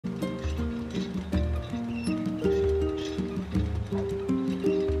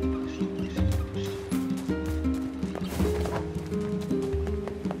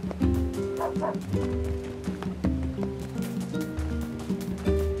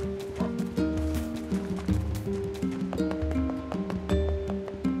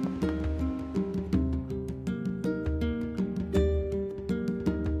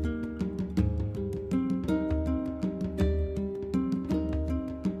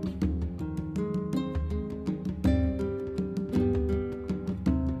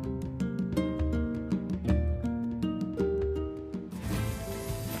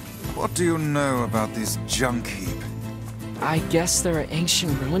What do you know about this junk heap? I guess there are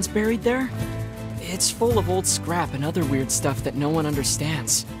ancient ruins buried there? It's full of old scrap and other weird stuff that no one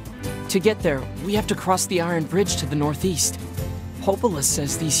understands. To get there, we have to cross the iron bridge to the northeast. Populus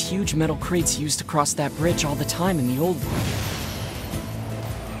says these huge metal crates used to cross that bridge all the time in the old world.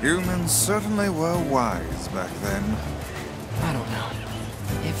 Humans certainly were wise back then. I don't know.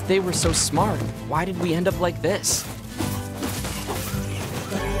 If they were so smart, why did we end up like this?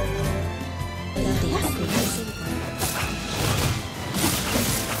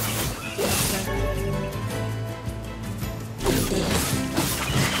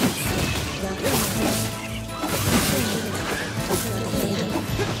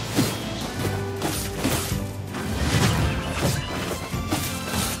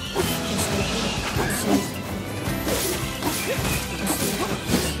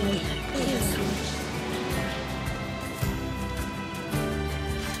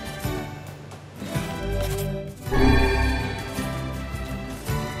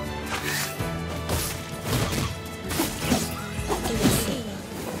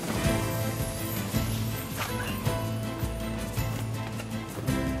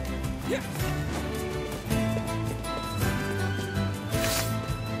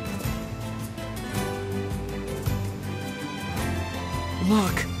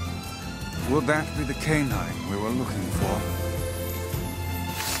 Look. Would that be the canine we were looking for?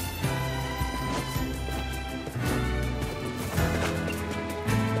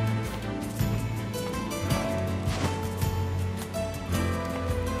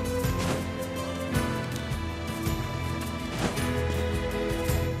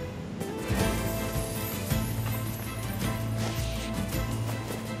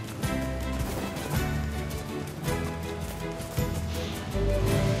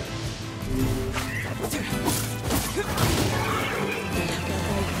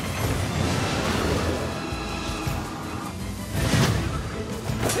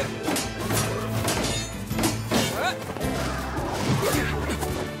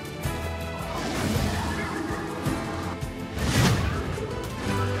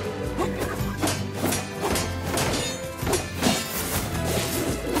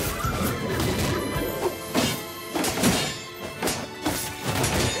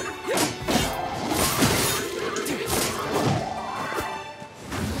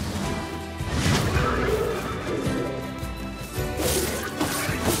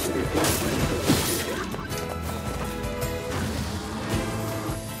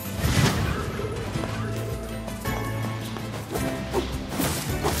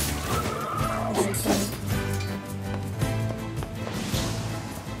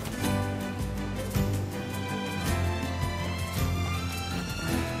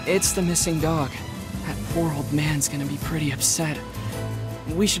 It's the missing dog. That poor old man's gonna be pretty upset.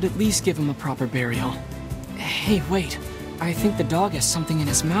 We should at least give him a proper burial. Hey, wait. I think the dog has something in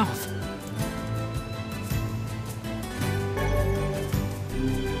his mouth.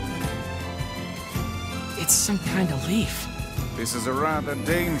 It's some kind of leaf. This is a rather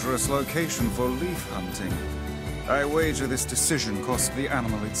dangerous location for leaf hunting. I wager this decision cost the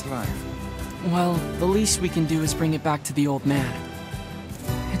animal its life. Well, the least we can do is bring it back to the old man.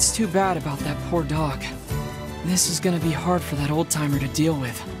 It's too bad about that poor dog. This is gonna be hard for that old-timer to deal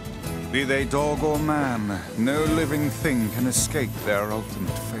with. Be they dog or man, no living thing can escape their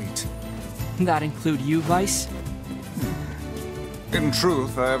ultimate fate. That include you, Vice? In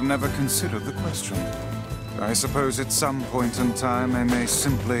truth, I have never considered the question. I suppose at some point in time I may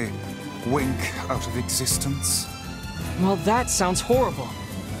simply wink out of existence. Well, that sounds horrible.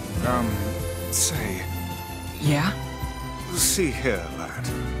 Say... Yeah? See here, lad.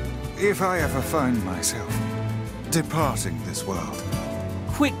 If I ever find myself departing this world...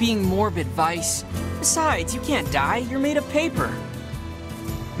 Quit being morbid, Vice. Besides, you can't die. You're made of paper.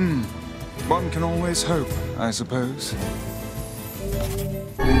 One can always hope, I suppose.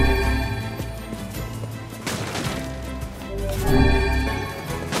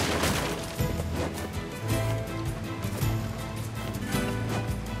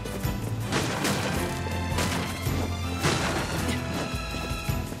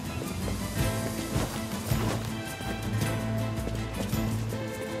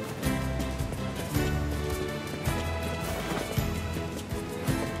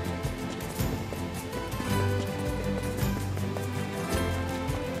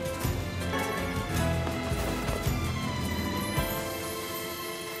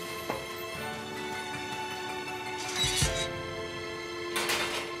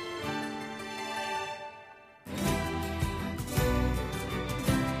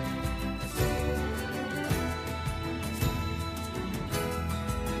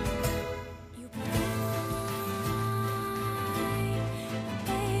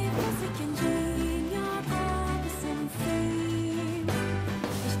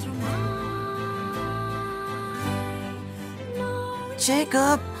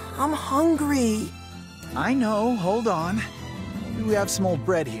 Jacob, I'm hungry. I know, hold on. Maybe we have some old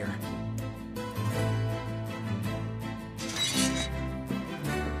bread here.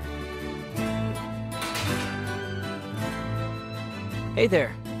 Hey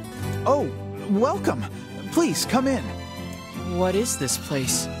there. Oh, welcome. Please, come in. What is this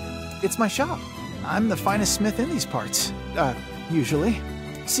place? It's my shop. I'm the finest smith in these parts. Usually.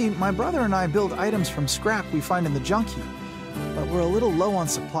 See, my brother and I build items from scrap we find in the junk heap, but we're a little low on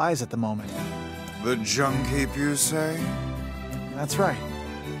supplies at the moment. The junk heap, you say? That's right.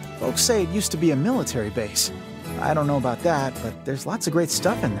 Folks say it used to be a military base. I don't know about that, but there's lots of great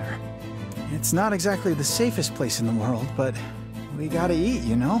stuff in there. It's not exactly the safest place in the world, but we gotta eat,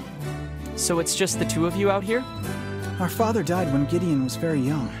 you know? So it's just the two of you out here? Our father died when Gideon was very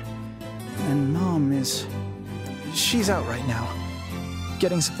young. And Mom is... she's out right now,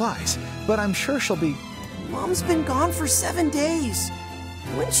 getting supplies. But I'm sure she'll be... Mom's been gone for 7 days.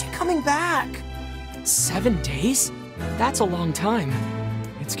 When's she coming back? 7 days? That's a long time.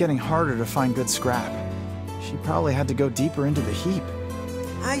 It's getting harder to find good scrap. She probably had to go deeper into the heap.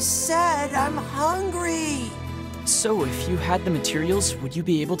 I said I'm hungry. So if you had the materials, would you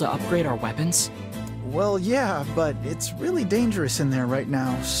be able to upgrade our weapons? Well, yeah, but it's really dangerous in there right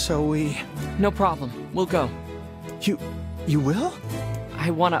now, so we... No problem. We'll go. You will?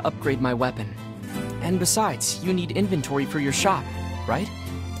 I want to upgrade my weapon. And besides, you need inventory for your shop, right?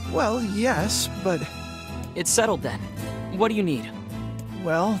 Well, yes, but... It's settled then. What do you need?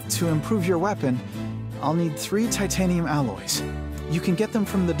 Well, to improve your weapon, I'll need 3 titanium alloys. You can get them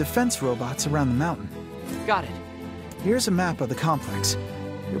from the defense robots around the mountain. Got it. Here's a map of the complex.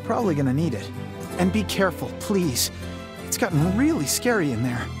 You're probably gonna need it. And be careful, please. It's gotten really scary in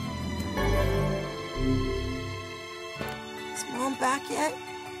there. Is Mom back yet?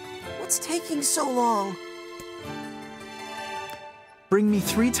 What's taking so long? Bring me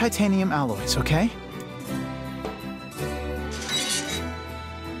 3 titanium alloys, okay?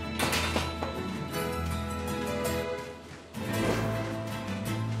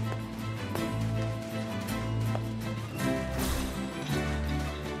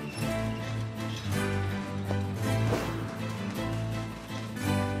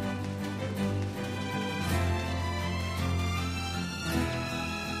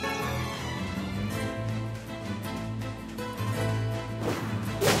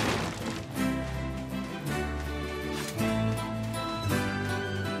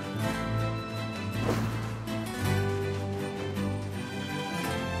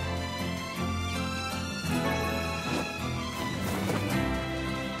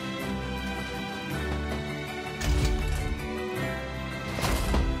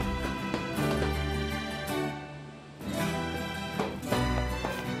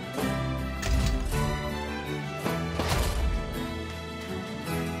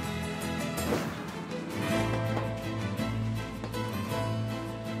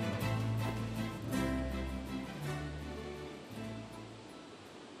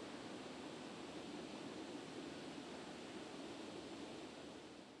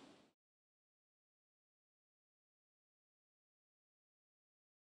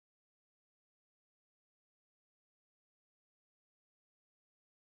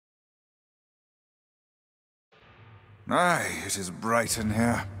 Aye, it is bright in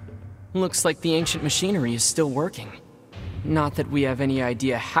here. Looks like the ancient machinery is still working. Not that we have any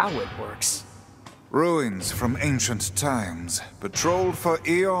idea how it works. Ruins from ancient times, patrolled for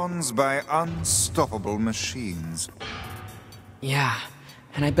eons by unstoppable machines. Yeah,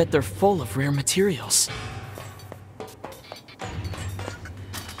 and I bet they're full of rare materials.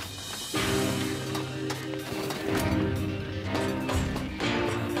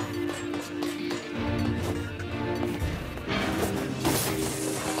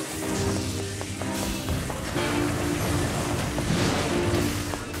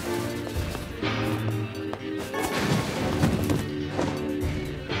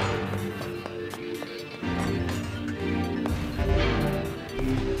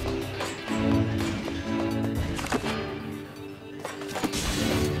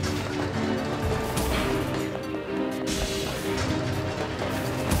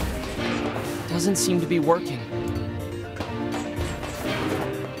 Doesn't seem to be working.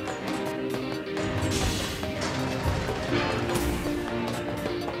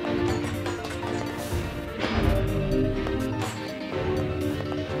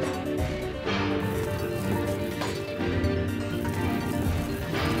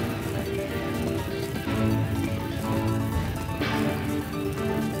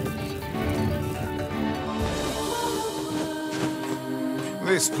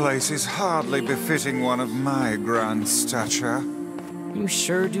 This place is hardly befitting one of my grand stature. You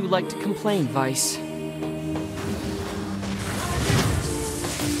sure do like to complain, Vice.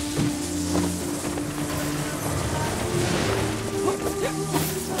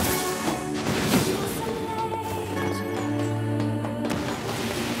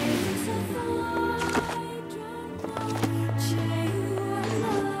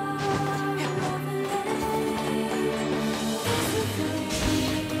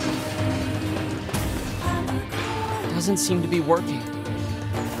 Doesn't seem to be working.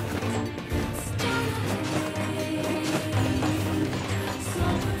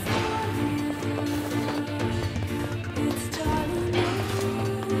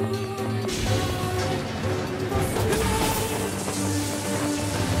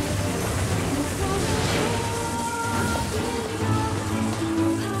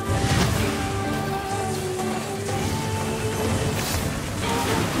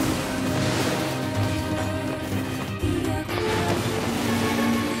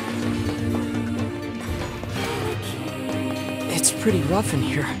 It's pretty rough in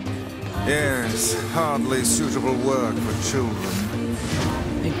here. Yes, hardly suitable work for children.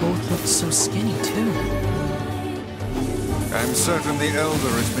 They both look so skinny, too. I'm certain the Elder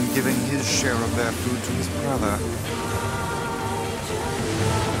has been giving his share of their food to his brother.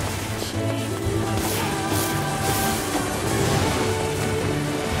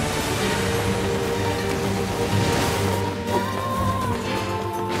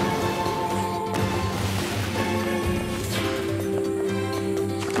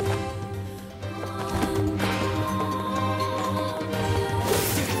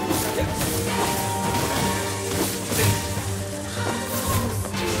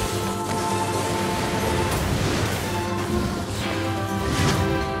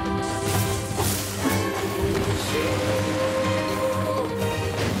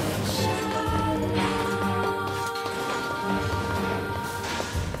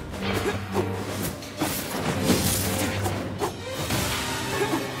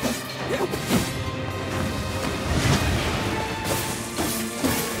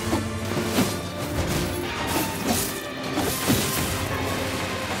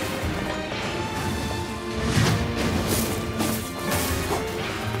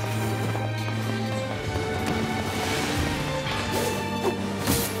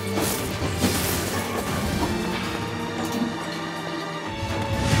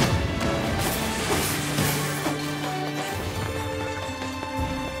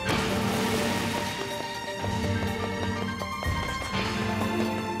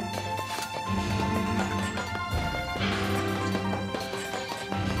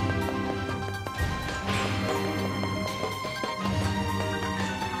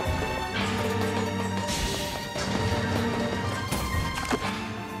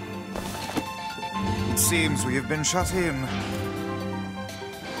 It seems we have been shut in.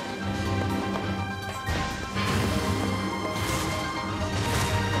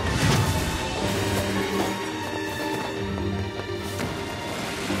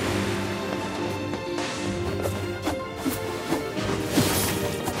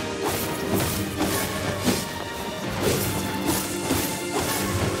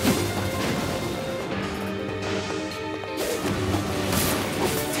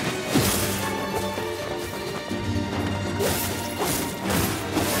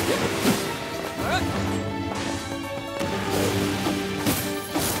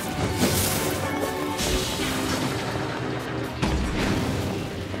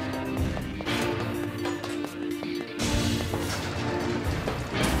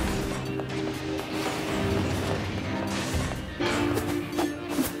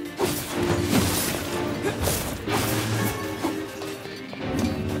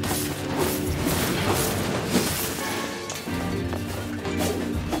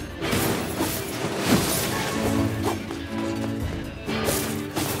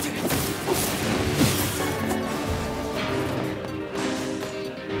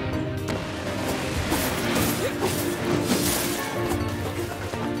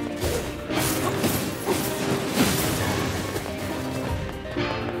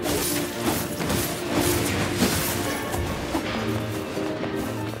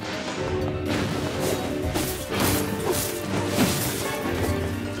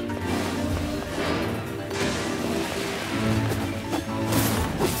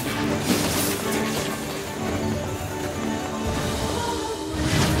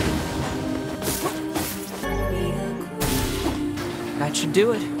 That should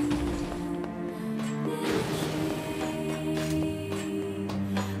do it.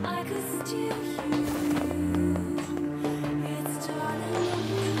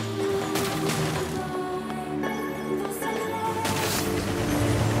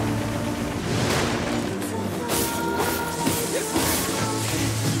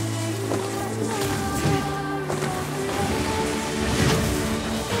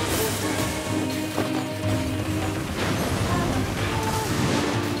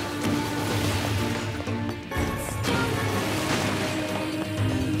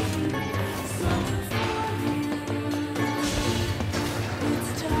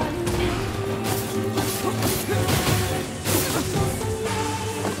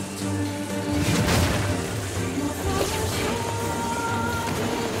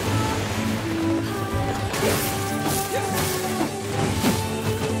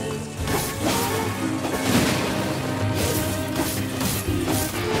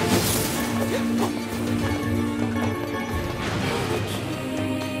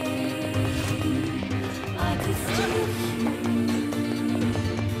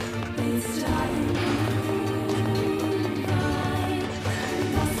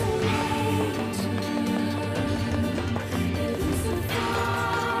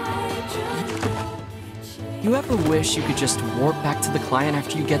 You ever wish you could just warp back to the client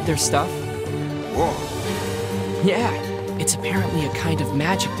after you get their stuff? Whoa. Yeah, it's apparently a kind of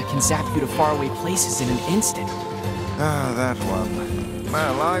magic that can zap you to faraway places in an instant. Ah, that one.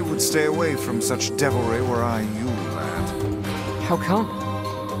 Well, I would stay away from such devilry were I you, lad. How come?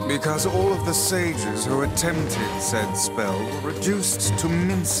 Because all of the sages who attempted said spell were reduced to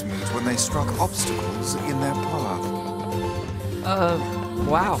mincemeat when they struck obstacles in their path.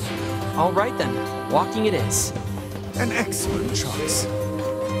 Wow. All right then. Walking it is. An excellent choice.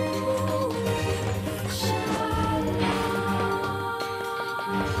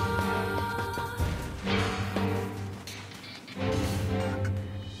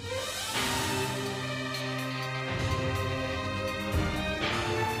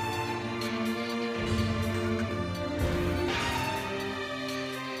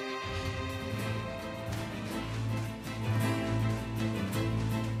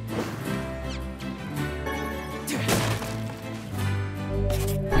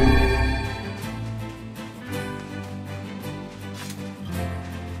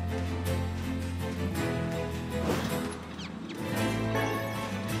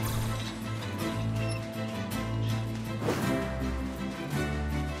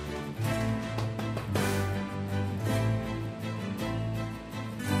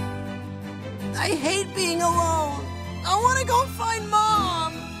 I hate being alone. I want to go find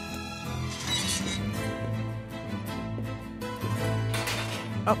Mom.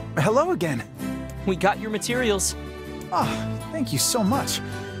 Oh, hello again. We got your materials. Oh, thank you so much.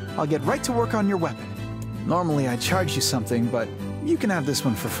 I'll get right to work on your weapon. Normally I'd charge you something, but you can have this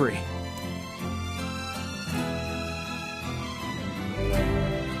one for free.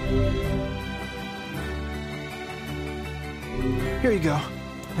 Here you go.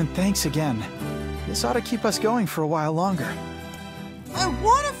 And thanks again. This ought to keep us going for a while longer. I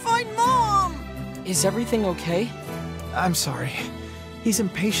want to find Mom. Is everything okay? I'm sorry. He's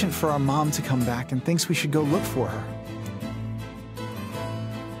impatient for our mom to come back and thinks we should go look for her.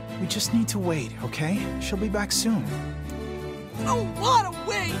 We just need to wait, okay? She'll be back soon. I don't want to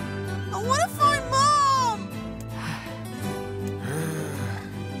wait. I want to find Mom.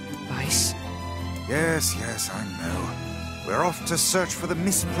 Vice? Yes, I know. We're off to search for the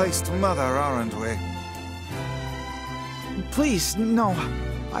misplaced mother, aren't we? Please, no.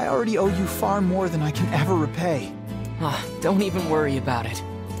 I already owe you far more than I can ever repay. Don't even worry about it.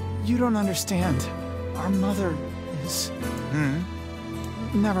 You don't understand. Our mother is...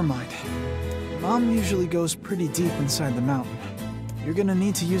 Never mind. Mom usually goes pretty deep inside the mountain. You're gonna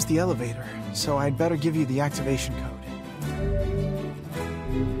need to use the elevator, so I'd better give you the activation code.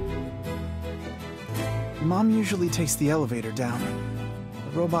 Mom usually takes the elevator down.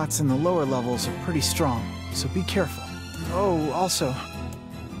 The robots in the lower levels are pretty strong, so be careful. Oh, also,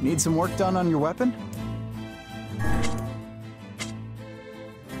 need some work done on your weapon?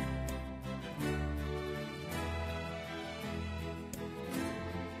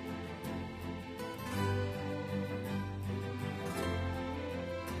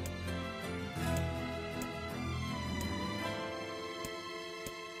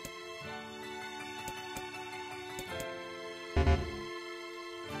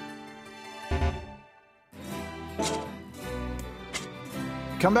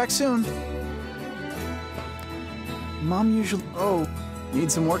 Come back soon. Mom usually... Oh,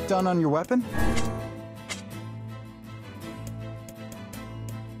 need some work done on your weapon?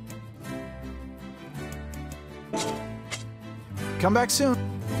 Come back soon.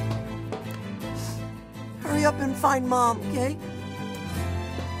 Hurry up and find Mom, okay?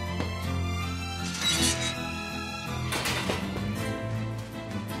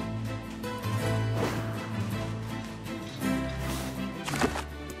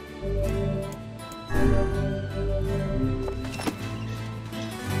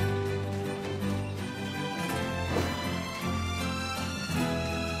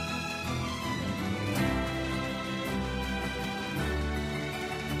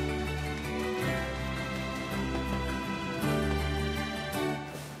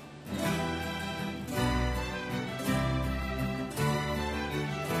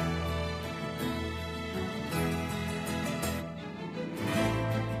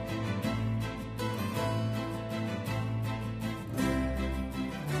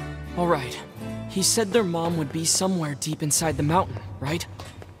 All right. He said their mom would be somewhere deep inside the mountain, right?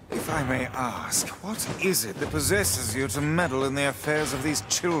 If I may ask, what is it that possesses you to meddle in the affairs of these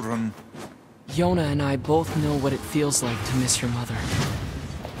children? Yona and I both know what it feels like to miss your mother.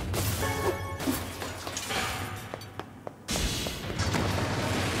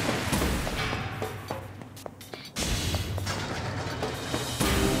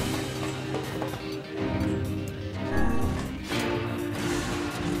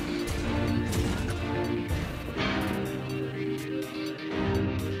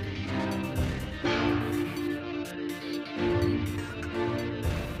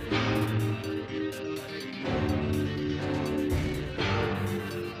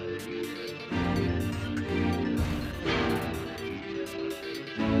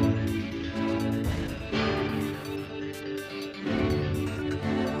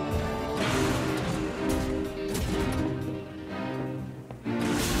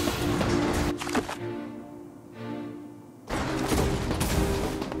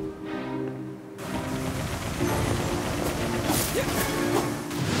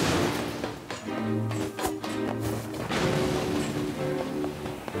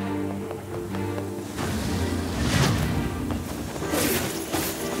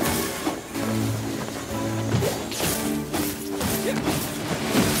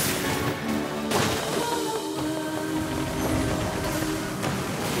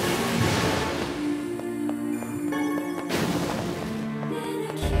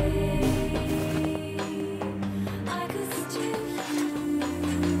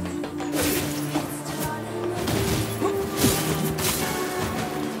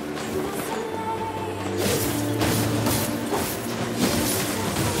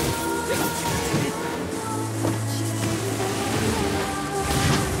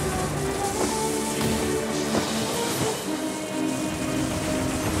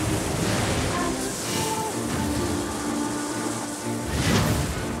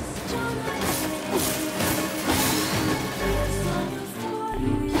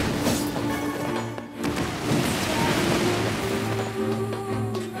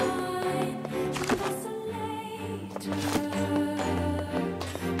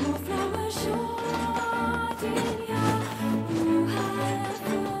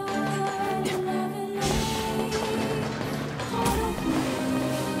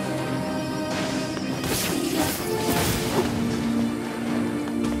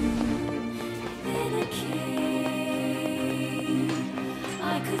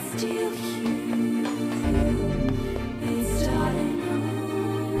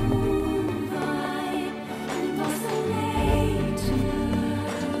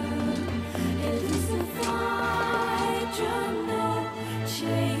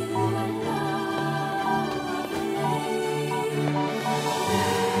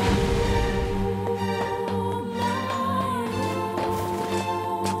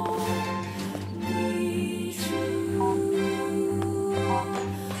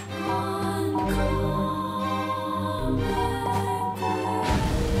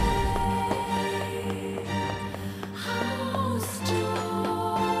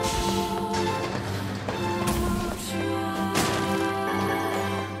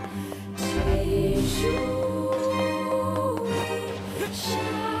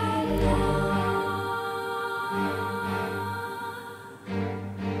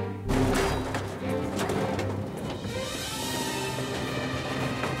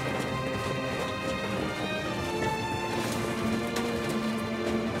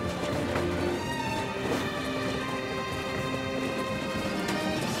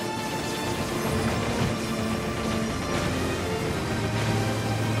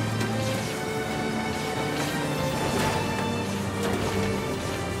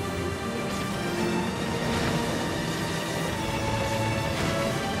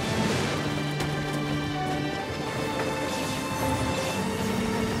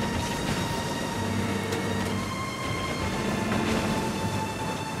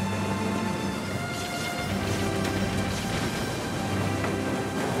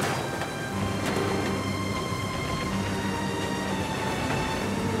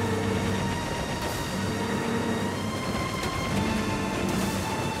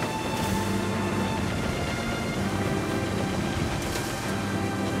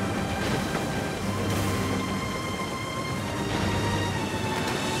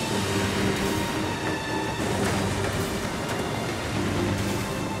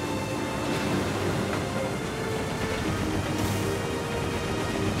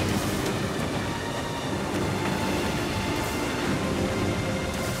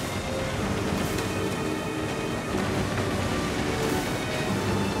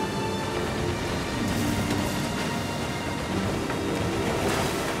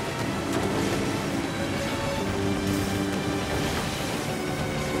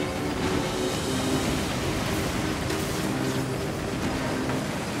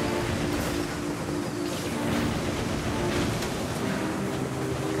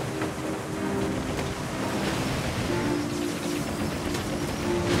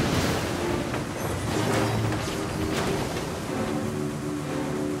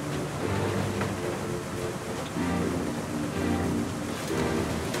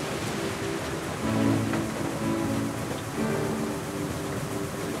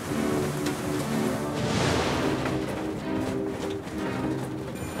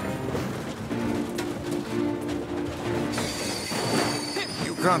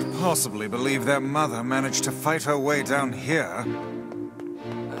 Can't possibly believe their mother managed to fight her way down here.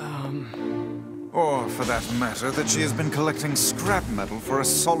 Or, for that matter, that she has been collecting scrap metal for a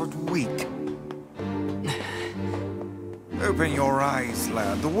solid week. Open your eyes,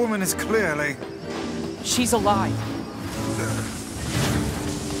 lad. The woman is clearly... She's alive.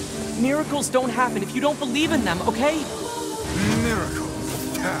 Miracles don't happen if you don't believe in them, okay? Miracles?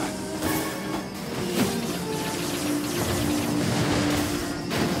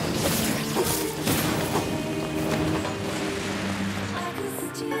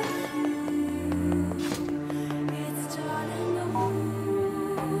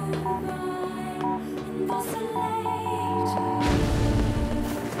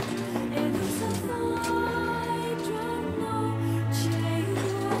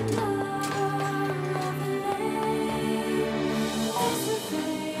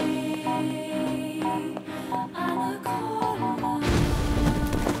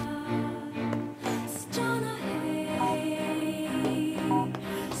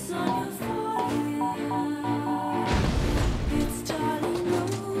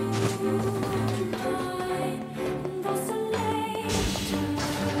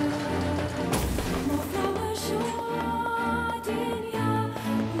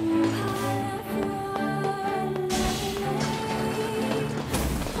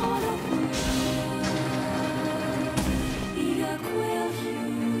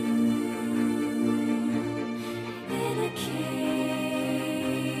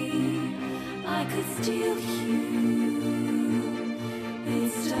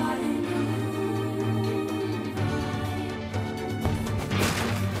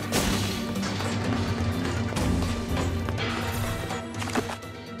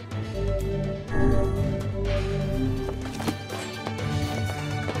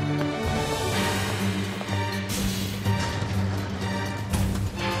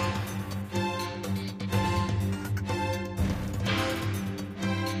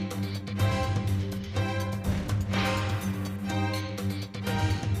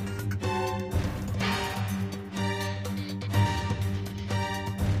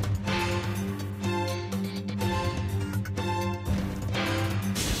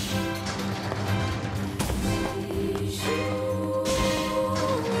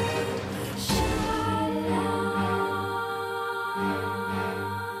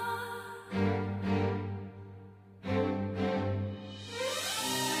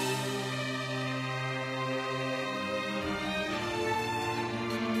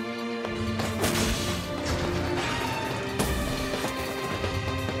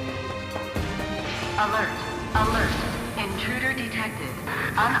 Alert. Alert. Intruder detected.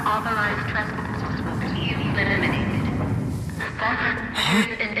 Unauthorized trespassers will be eliminated. Sensor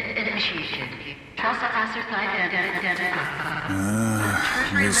initiation. Trespasser site identified.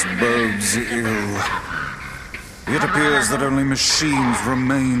 This bodes ill. It appears that only machines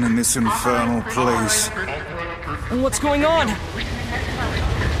remain in this infernal place. What's going on?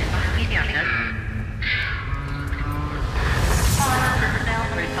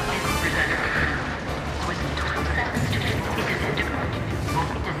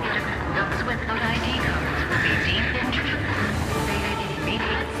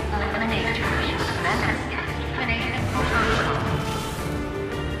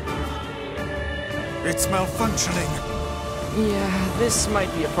 It's malfunctioning. Yeah, this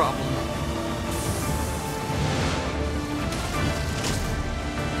might be a problem.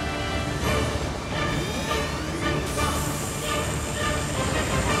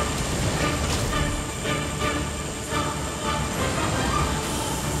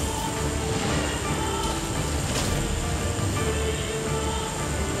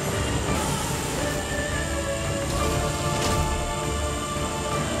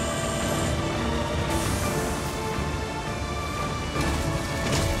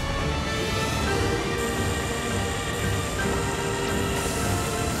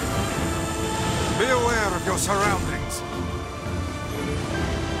 Be aware of your surroundings.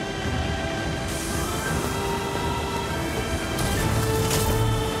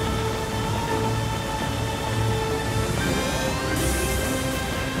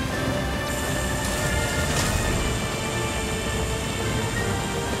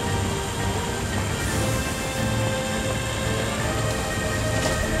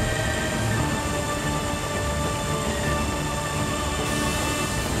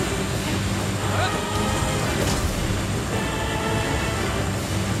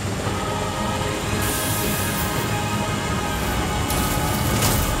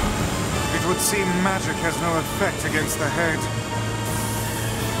 It would seem magic has no effect against the head.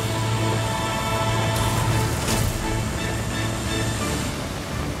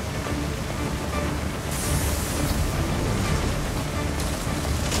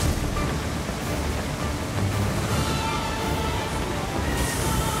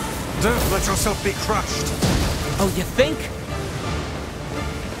 Don't let yourself be crushed. Oh, you think?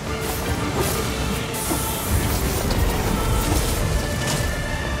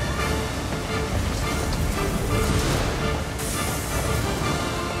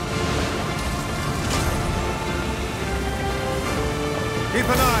 Keep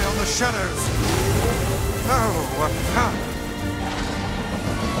an eye on the shadows.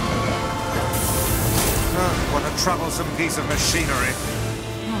 What a troublesome piece of machinery.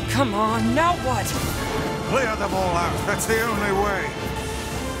 Oh, come on, now what? Clear them all out. That's the only way.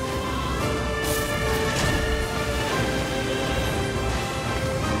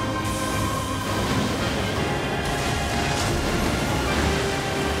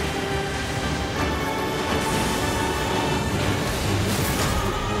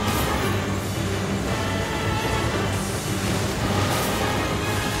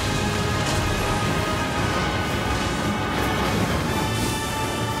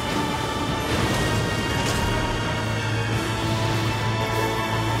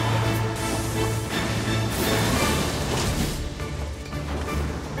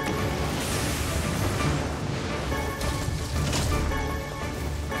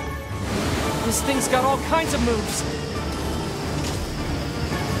 This thing's got all kinds of moves.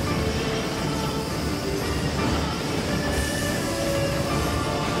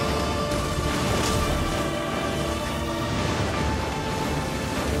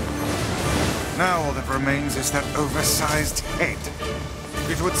 Now all that remains is that oversized head.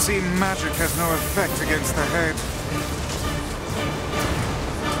 It would seem magic has no effect against the head.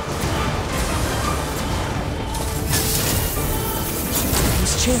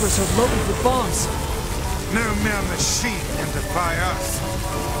 These chambers are loaded with bombs. No mere machine can defy us.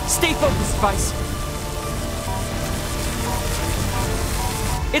 Stay focused, Vice.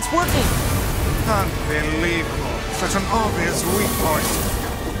 It's working! Unbelievable. Such an obvious weak point.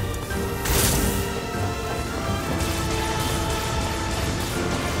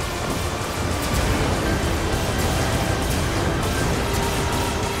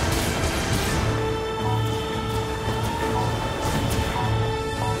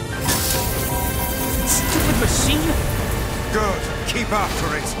 Stupid machine! Good. Keep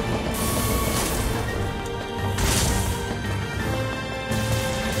after it.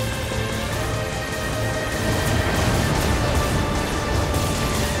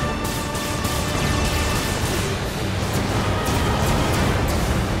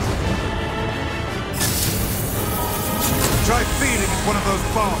 one of those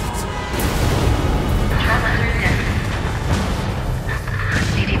bombs. Trapper dead.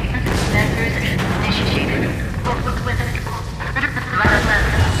 Measures initiated.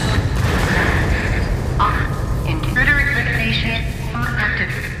 Intruder elimination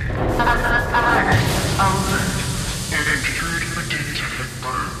active. Alert. Intruder detected.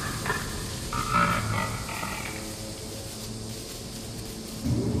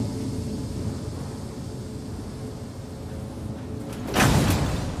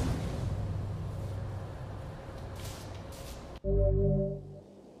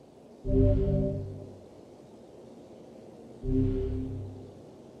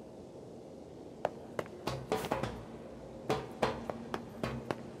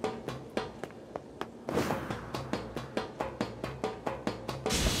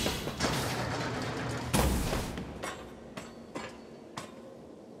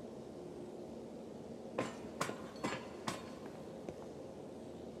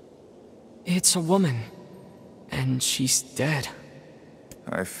 It's a woman, and she's dead.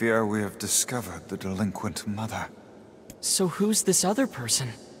 I fear we have discovered the delinquent mother. So who's this other person?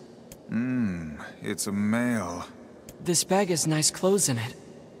 It's a male. This bag has nice clothes in it,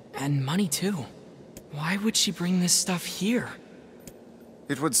 and money too. Why would she bring this stuff here?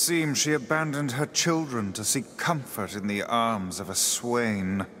 It would seem she abandoned her children to seek comfort in the arms of a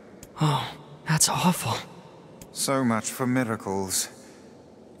swain. Oh, that's awful. So much for miracles.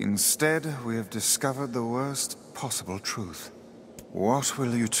 Instead, we have discovered the worst possible truth. What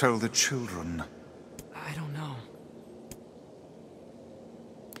will you tell the children? I don't know.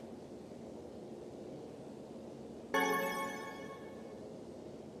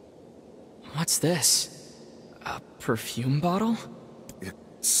 What's this? A perfume bottle? It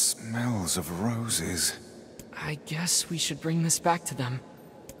smells of roses. I guess we should bring this back to them.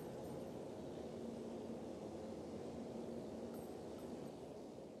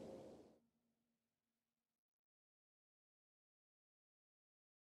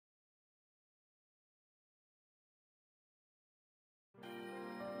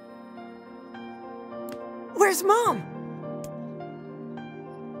 Where's Mom?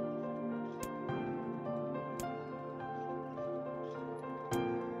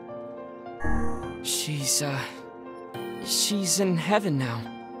 She's in heaven now.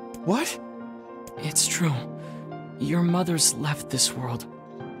 What? It's true. Your mother's left this world.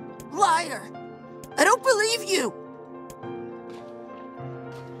 Liar! I don't believe you!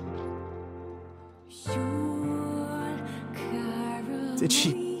 Did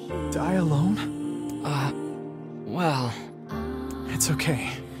she die alone? Well... It's okay.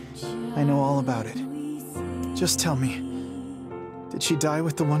 I know all about it. Just tell me, did she die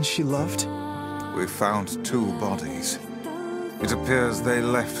with the one she loved? We found 2 bodies. It appears they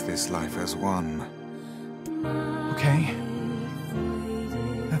left this life as one. Okay.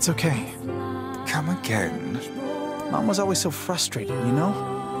 That's okay. Come again? Mom was always so frustrated, you know?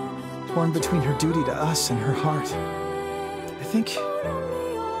 Torn between her duty to us and her heart. I think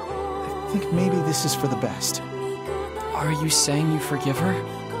maybe this is for the best. Are you saying you forgive her?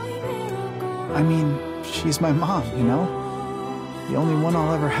 I mean, she's my mom, you know? The only one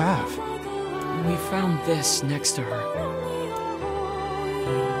I'll ever have. We found this next to her.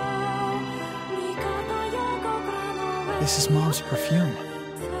 This is Mom's perfume.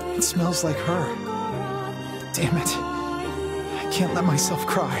 It smells like her. Damn it. I can't let myself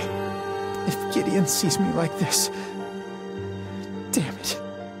cry. If Gideon sees me like this... Damn it.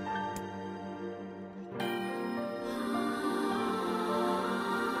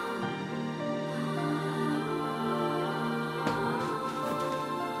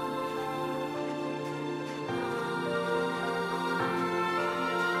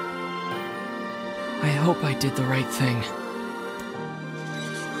 I hope I did the right thing.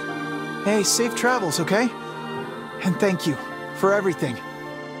 Hey, safe travels, okay? And thank you for everything.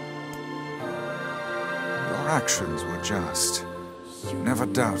 Your actions were just. Never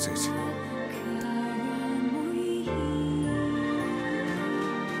doubt it.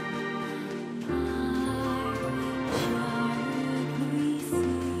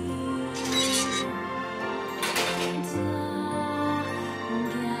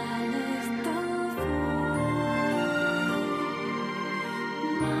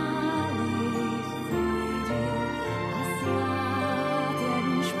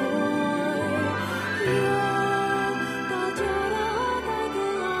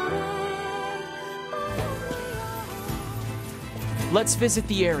 Let's visit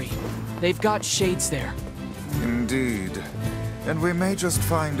the Eyrie. They've got shades there. Indeed. And we may just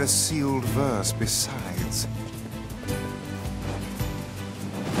find a sealed verse besides.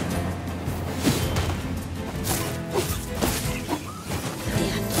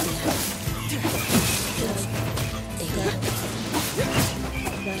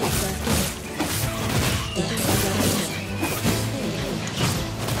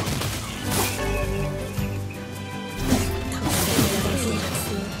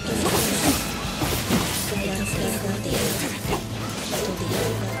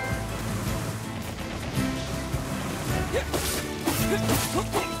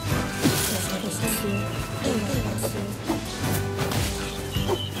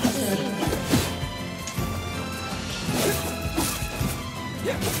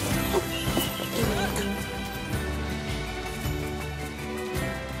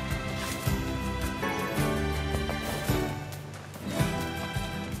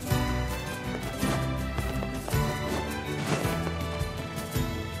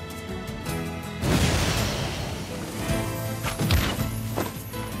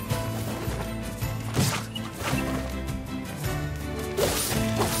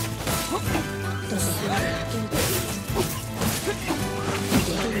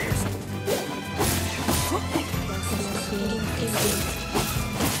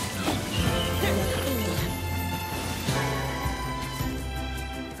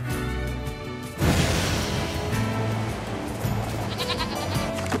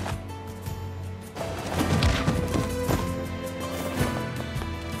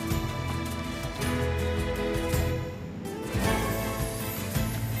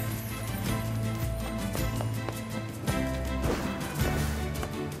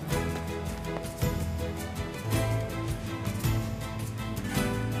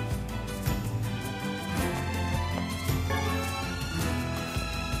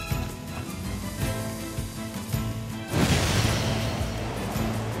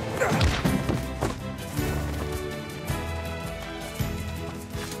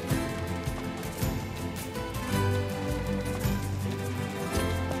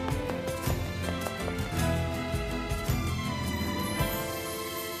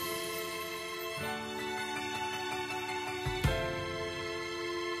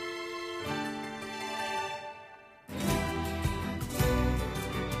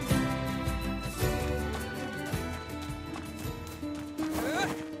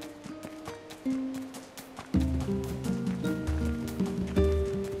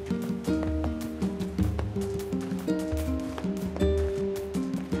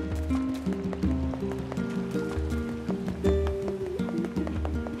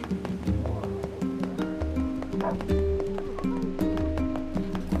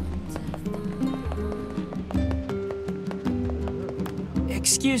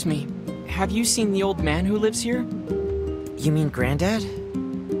 Excuse me, have you seen the old man who lives here? You mean Granddad?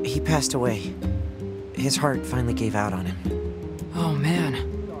 He passed away. His heart finally gave out on him. Oh man.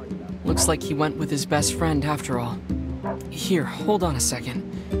 Looks like he went with his best friend after all. Here, hold on a second.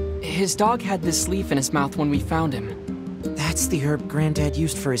 His dog had this leaf in his mouth when we found him. That's the herb Granddad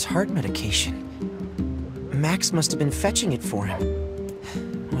used for his heart medication. Max must have been fetching it for him.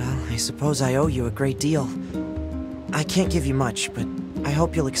 Well, I suppose I owe you a great deal. I can't give you much, but I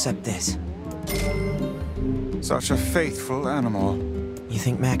hope you'll accept this. Such a faithful animal. You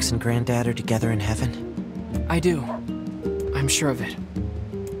think Max and Granddad are together in heaven? I do. I'm sure of it.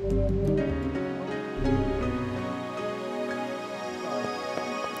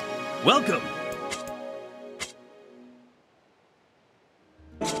 Welcome!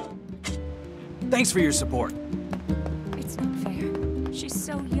 Thanks for your support. It's not fair. She's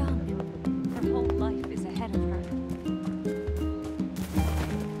so young. Her whole life is ahead of her.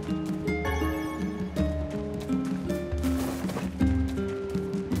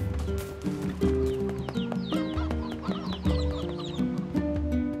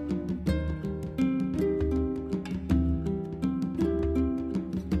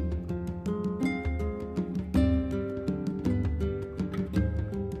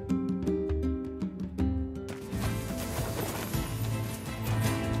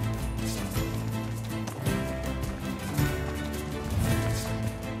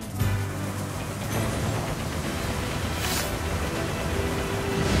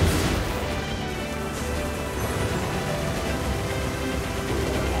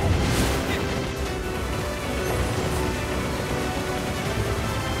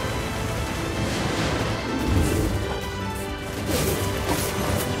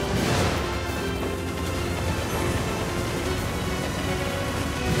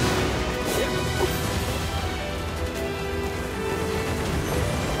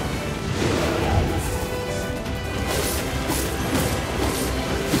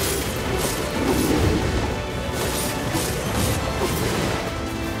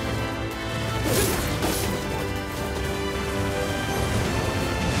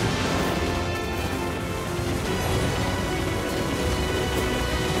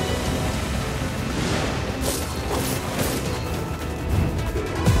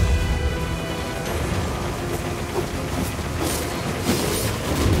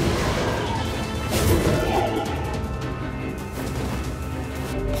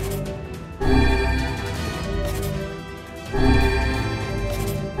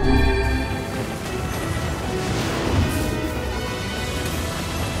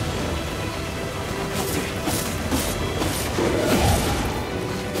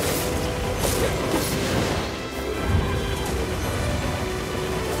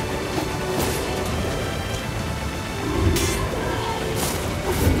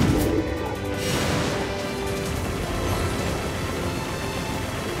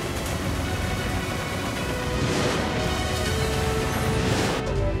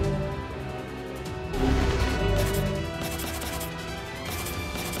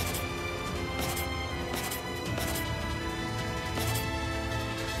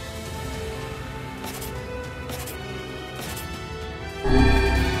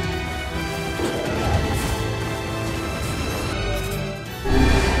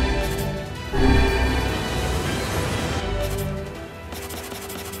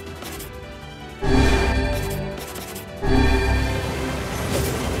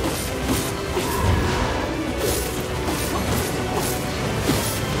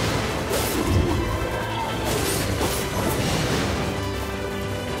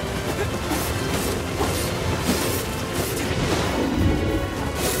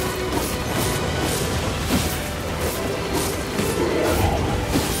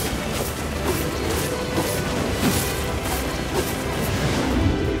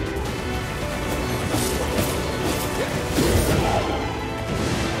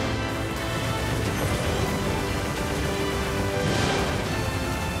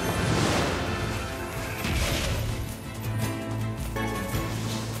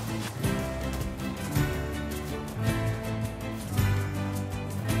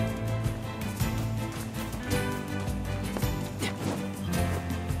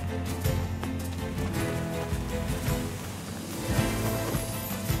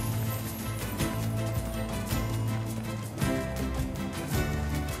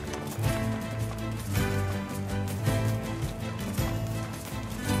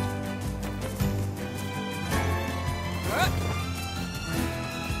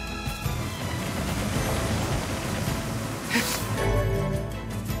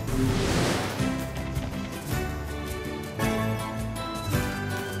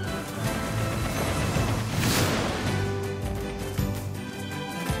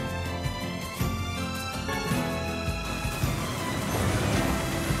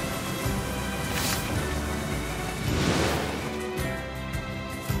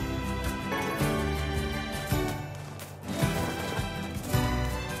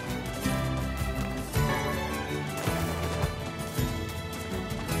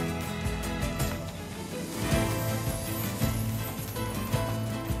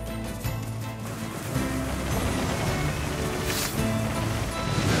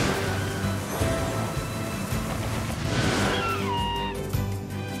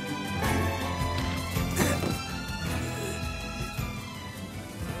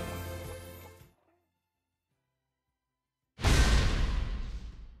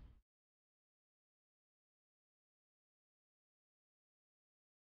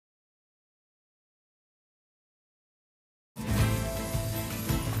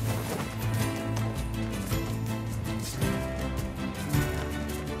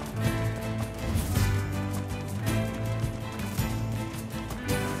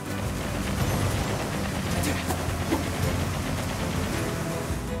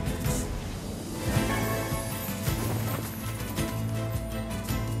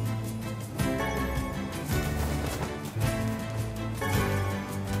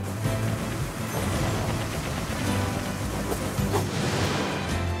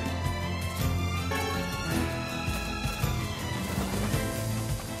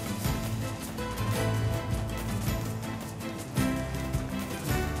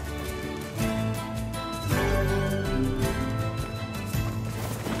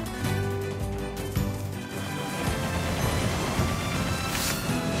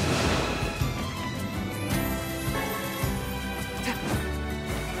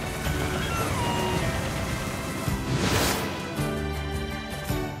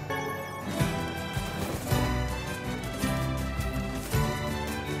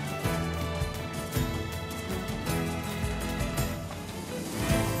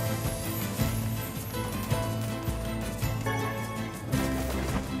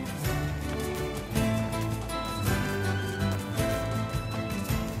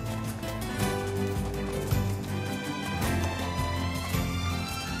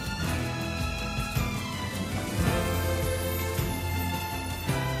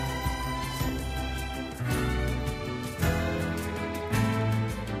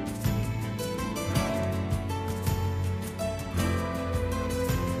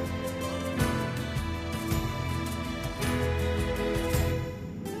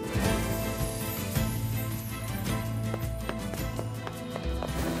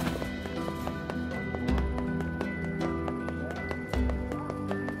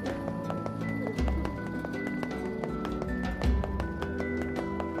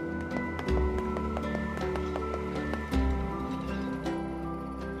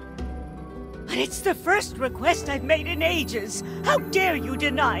 But it's the first request I've made in ages. How dare you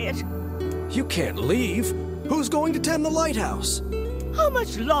deny it? You can't leave. Who's going to tend the lighthouse? How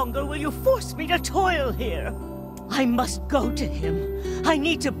much longer will you force me to toil here? I must go to him. I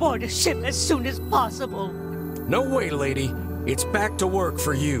need to board a ship as soon as possible. No way, lady. It's back to work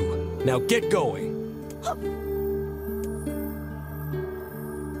for you. Now get going.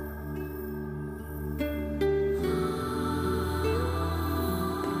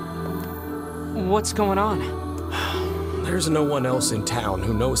 What's going on? There's no one else in town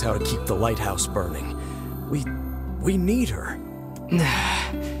who knows how to keep the lighthouse burning. We need her.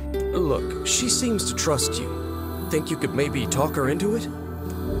 Look, she seems to trust you. Think you could maybe talk her into it?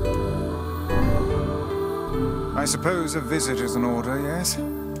 I suppose a visit is in order, yes?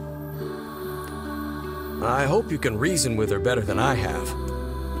 I hope you can reason with her better than I have.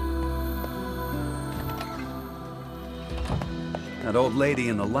 That old lady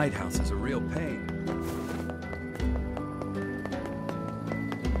in the lighthouse is a real pain.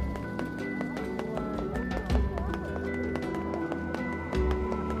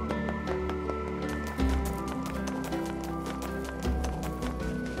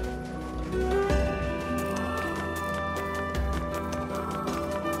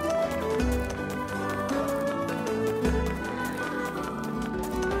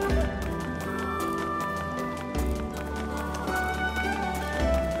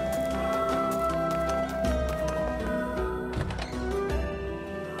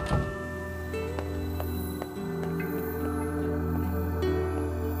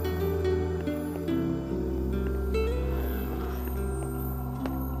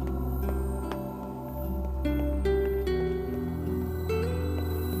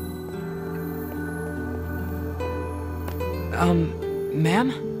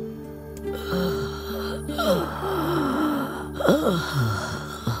 Ma'am?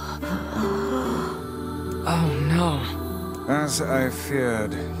 Oh no. As I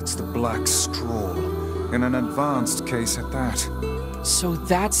feared, it's the black straw. In an advanced case at that. So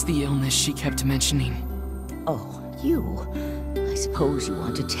that's the illness she kept mentioning. Oh, you. I suppose you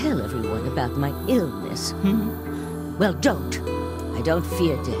want to tell everyone about my illness, hmm? Well, don't. I don't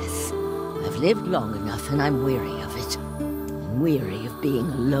fear death. I've lived long enough and I'm weary of it. I'm weary of being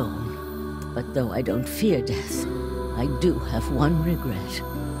alone. But though I don't fear death, I do have one regret.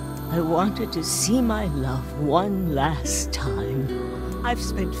 I wanted to see my love one last time. I've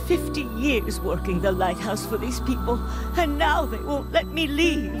spent 50 years working the lighthouse for these people, and now they won't let me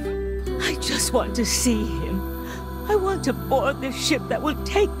leave. I just want to see him. I want to board the ship that will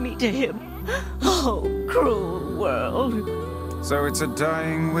take me to him. Oh, cruel world. So it's a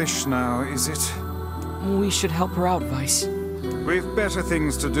dying wish now, is it? We should help her out, Vice. We've better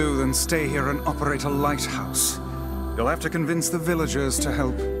things to do than stay here and operate a lighthouse. You'll have to convince the villagers to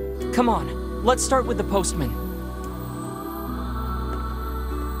help. Come on, let's start with the postman.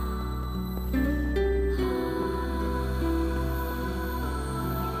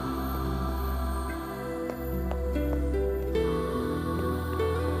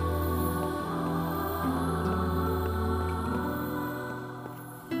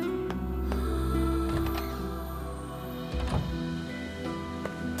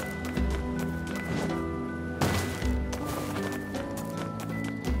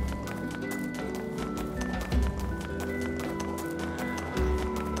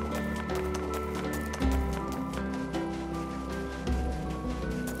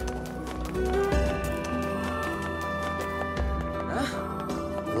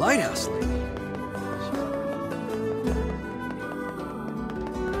 Lighthouse lady.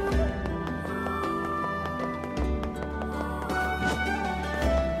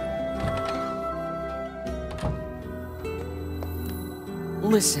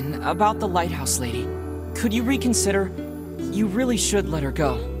 Listen, about the lighthouse lady. Could you reconsider? You really should let her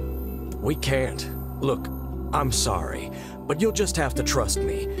go. We can't. Look, I'm sorry, but you'll just have to trust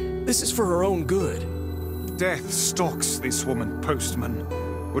me. This is for her own good. Death stalks this woman, postman.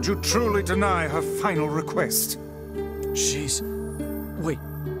 Would you truly deny her final request? Wait,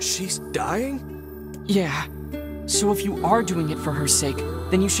 she's dying? Yeah. So if you are doing it for her sake,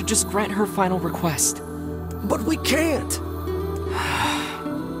 then you should just grant her final request. But we can't!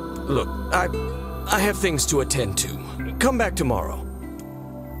 Look, I have things to attend to. Come back tomorrow.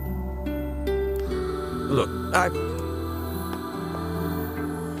 Look,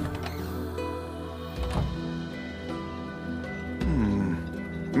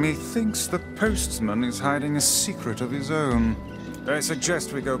 Methinks the postman is hiding a secret of his own. I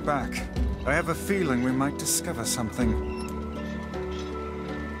suggest we go back. I have a feeling we might discover something.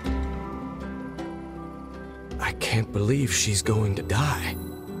 I can't believe she's going to die.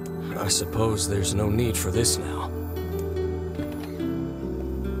 I suppose there's no need for this now.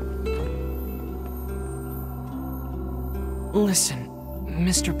 Listen,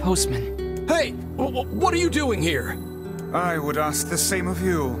 Mr. Postman. Hey! What are you doing here? I would ask the same of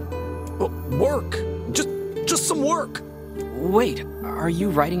you. Work. Just some work. Wait, are you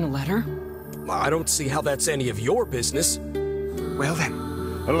writing a letter? I don't see how that's any of your business. Well then,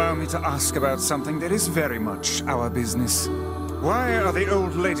 allow me to ask about something that is very much our business. Why are the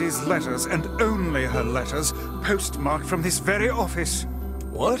old lady's letters, and only her letters, postmarked from this very office?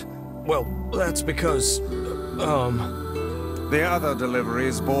 What? Well, that's because, The other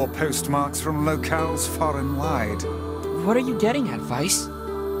deliveries bore postmarks from locales far and wide. What are you getting at, Vice?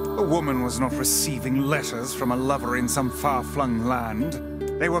 A woman was not receiving letters from a lover in some far-flung land.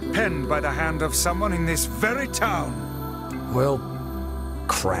 They were penned by the hand of someone in this very town. well,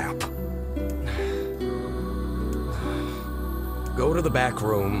 crap. Go to the back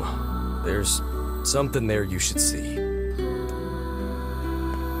room. There's something there you should see.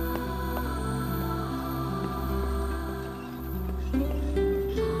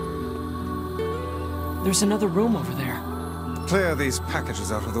 There's another room over there. Clear these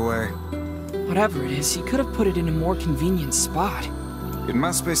packages out of the way. Whatever it is, he could have put it in a more convenient spot. It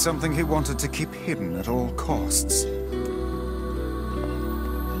must be something he wanted to keep hidden at all costs.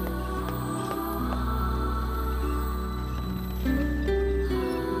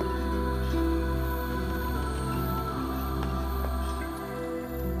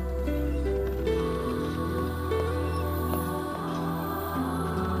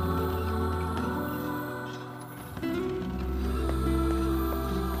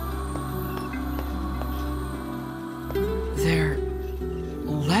 They're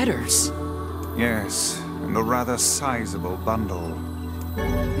letters. Yes, and a rather sizable bundle.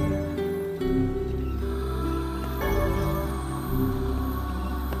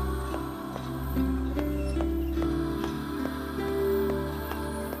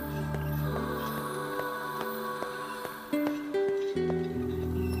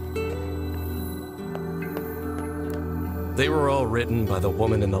 They were all written by the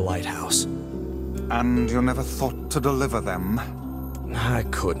woman in the lighthouse. And you never thought to deliver them? I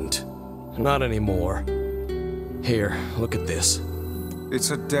couldn't. Not anymore. Here, look at this.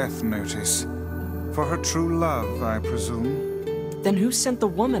 It's a death notice. For her true love, I presume. Then who sent the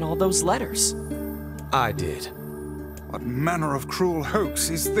woman all those letters? I did. What manner of cruel hoax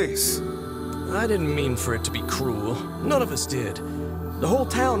is this? I didn't mean for it to be cruel. None of us did. The whole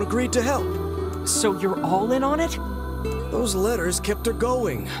town agreed to help. So you're all in on it? Those letters kept her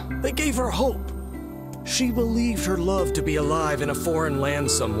going. They gave her hope. She believed her love to be alive in a foreign land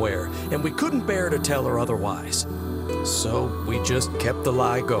somewhere, and we couldn't bear to tell her otherwise. So we just kept the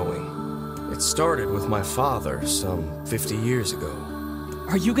lie going. It started with my father some 50 years ago.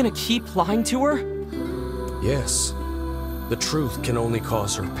 Are you gonna keep lying to her? Yes. The truth can only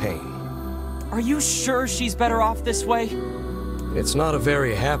cause her pain. Are you sure she's better off this way? It's not a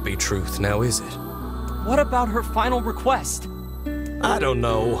very happy truth, now is it? What about her final request? I don't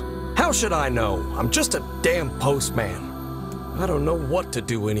know. How should I know? I'm just a damn postman. I don't know what to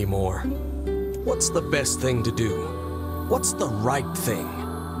do anymore. What's the best thing to do? What's the right thing?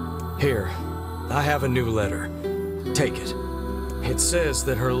 Here, I have a new letter. Take it. It says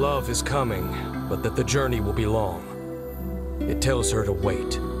that her love is coming, but that the journey will be long. It tells her to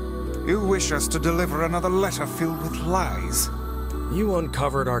wait. You wish us to deliver another letter filled with lies? You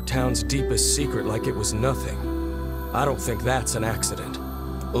uncovered our town's deepest secret like it was nothing. I don't think that's an accident.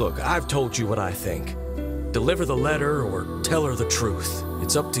 Look, I've told you what I think. Deliver the letter or tell her the truth.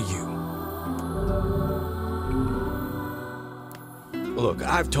 It's up to you. Look,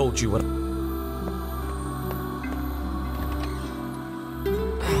 I've told you what...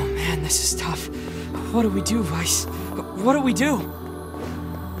 Oh man, this is tough. What do we do, Vice? What do we do?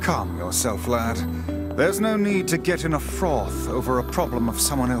 Calm yourself, lad. There's no need to get in a froth over a problem of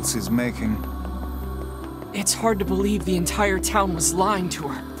someone else's making. It's hard to believe the entire town was lying to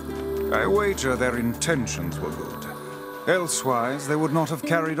her. I wager their intentions were good. Elsewise, they would not have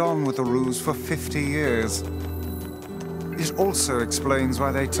carried on with the ruse for 50 years. It also explains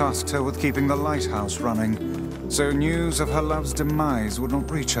why they tasked her with keeping the lighthouse running, so news of her love's demise would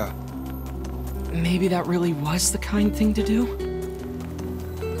not reach her. Maybe that really was the kind thing to do?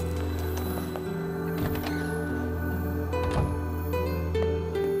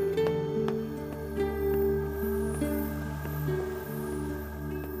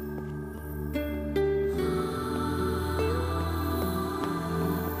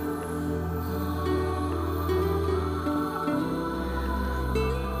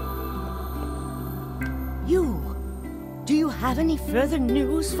 Do you have any further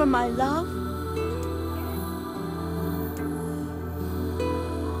news for my love?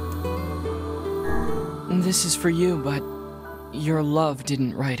 This is for you, but your love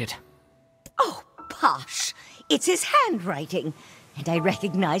didn't write it. Oh, Posh! It's his handwriting, and I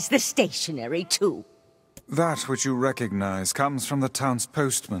recognize the stationery, too. That which you recognize comes from the town's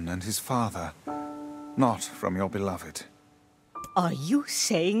postman and his father, not from your beloved. Are you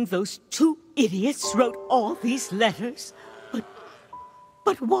saying those two idiots wrote all these letters?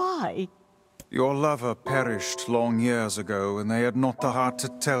 But why? Your lover perished long years ago, and they had not the heart to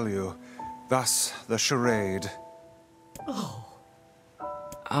tell you. Thus, the charade. Oh.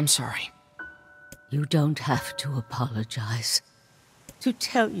 I'm sorry. You don't have to apologize. To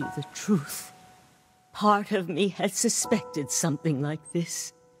tell you the truth, part of me had suspected something like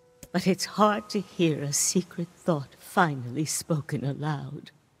this. But it's hard to hear a secret thought finally spoken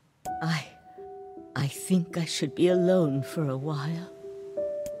aloud. I think I should be alone for a while.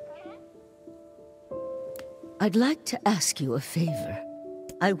 I'd like to ask you a favor.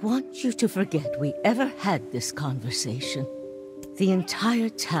 I want you to forget we ever had this conversation. The entire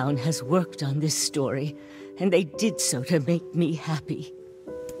town has worked on this story, and they did so to make me happy.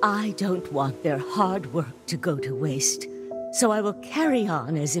 I don't want their hard work to go to waste, so I will carry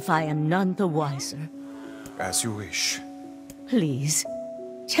on as if I am none the wiser. As you wish. Please,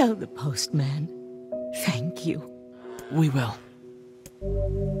 tell the postman. Thank you. We will.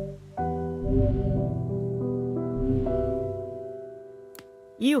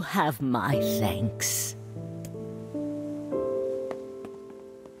 You have my thanks.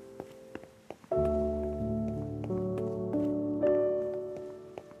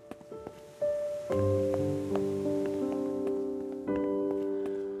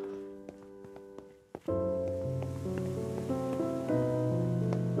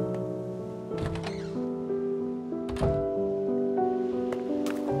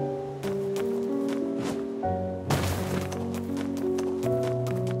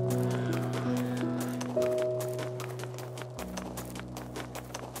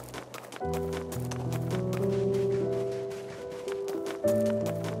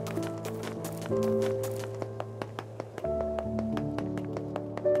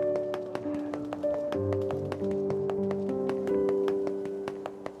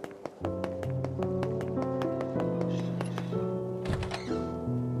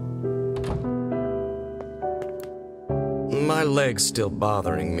 My leg's still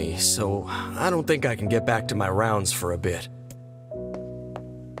bothering me, so I don't think I can get back to my rounds for a bit.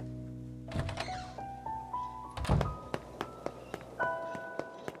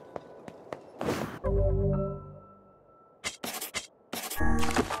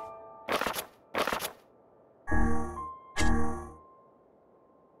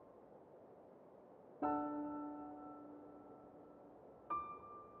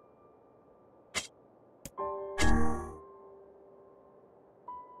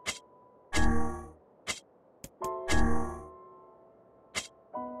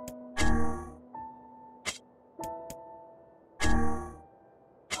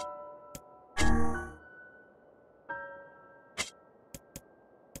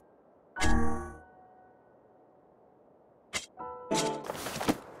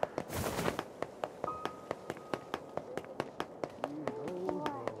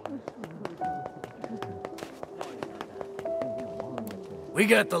 We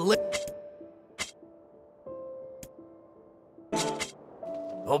got the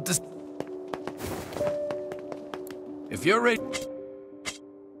Hope this... If you're ready...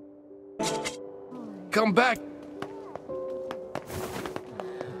 Come back.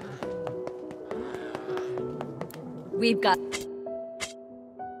 We've got...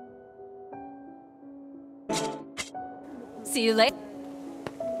 See you later.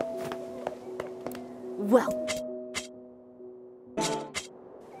 Well...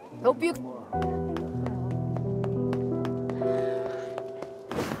 Hope you...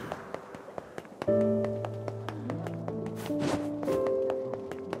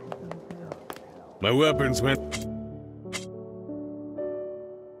 My weapons went...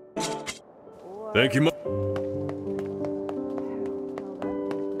 Thank you,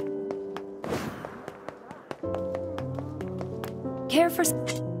 Care for...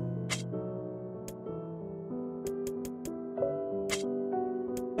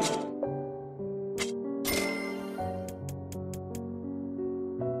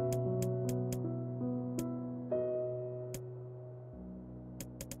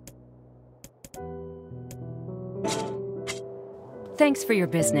 Thanks for your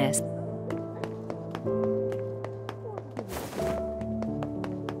business.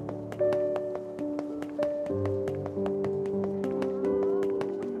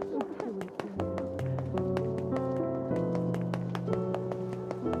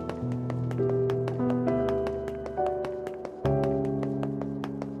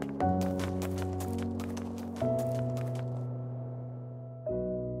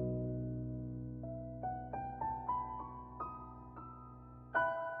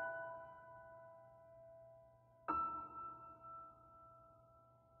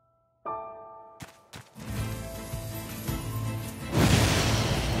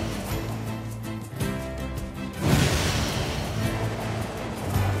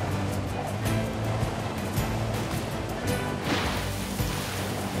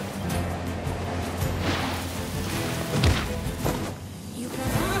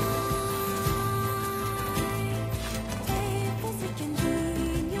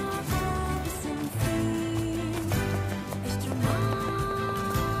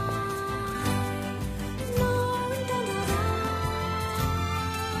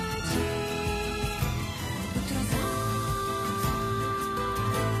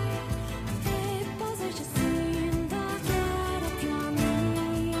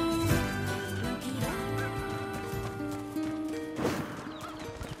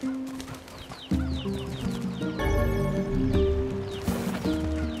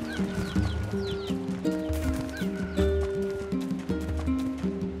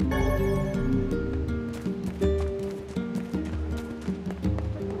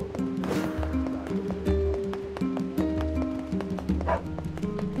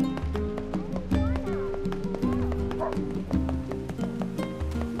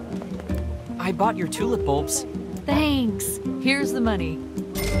 I bought your tulip bulbs. Thanks. Here's the money.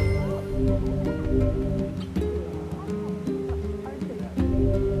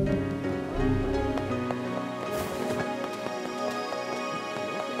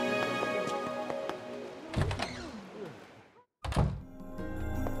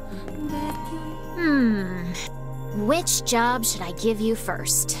 Which job should I give you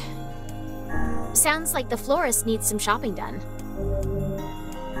first? Sounds like the florist needs some shopping done.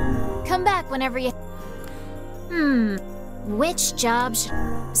 Come back whenever you... Which job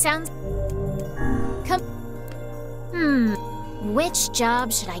should... Which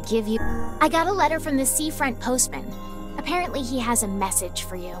job should I give you? I got a letter from the seafront postman. Apparently he has a message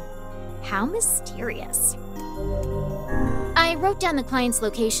for you. How mysterious. I wrote down the client's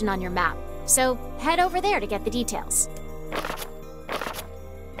location on your map, so head over there to get the details.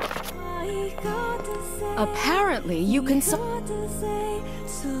 Apparently, you can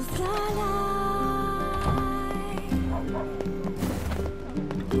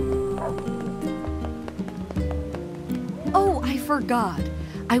Oh, I forgot.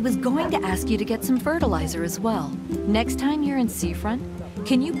 I was going to ask you to get some fertilizer as well. Next time you're in Seafront,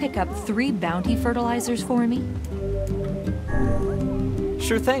 can you pick up 3 bounty fertilizers for me?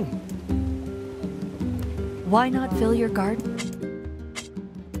 Sure thing. Why not fill your garden?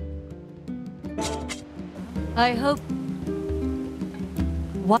 I hope...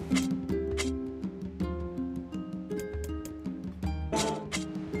 What?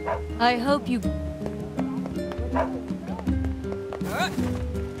 I hope you...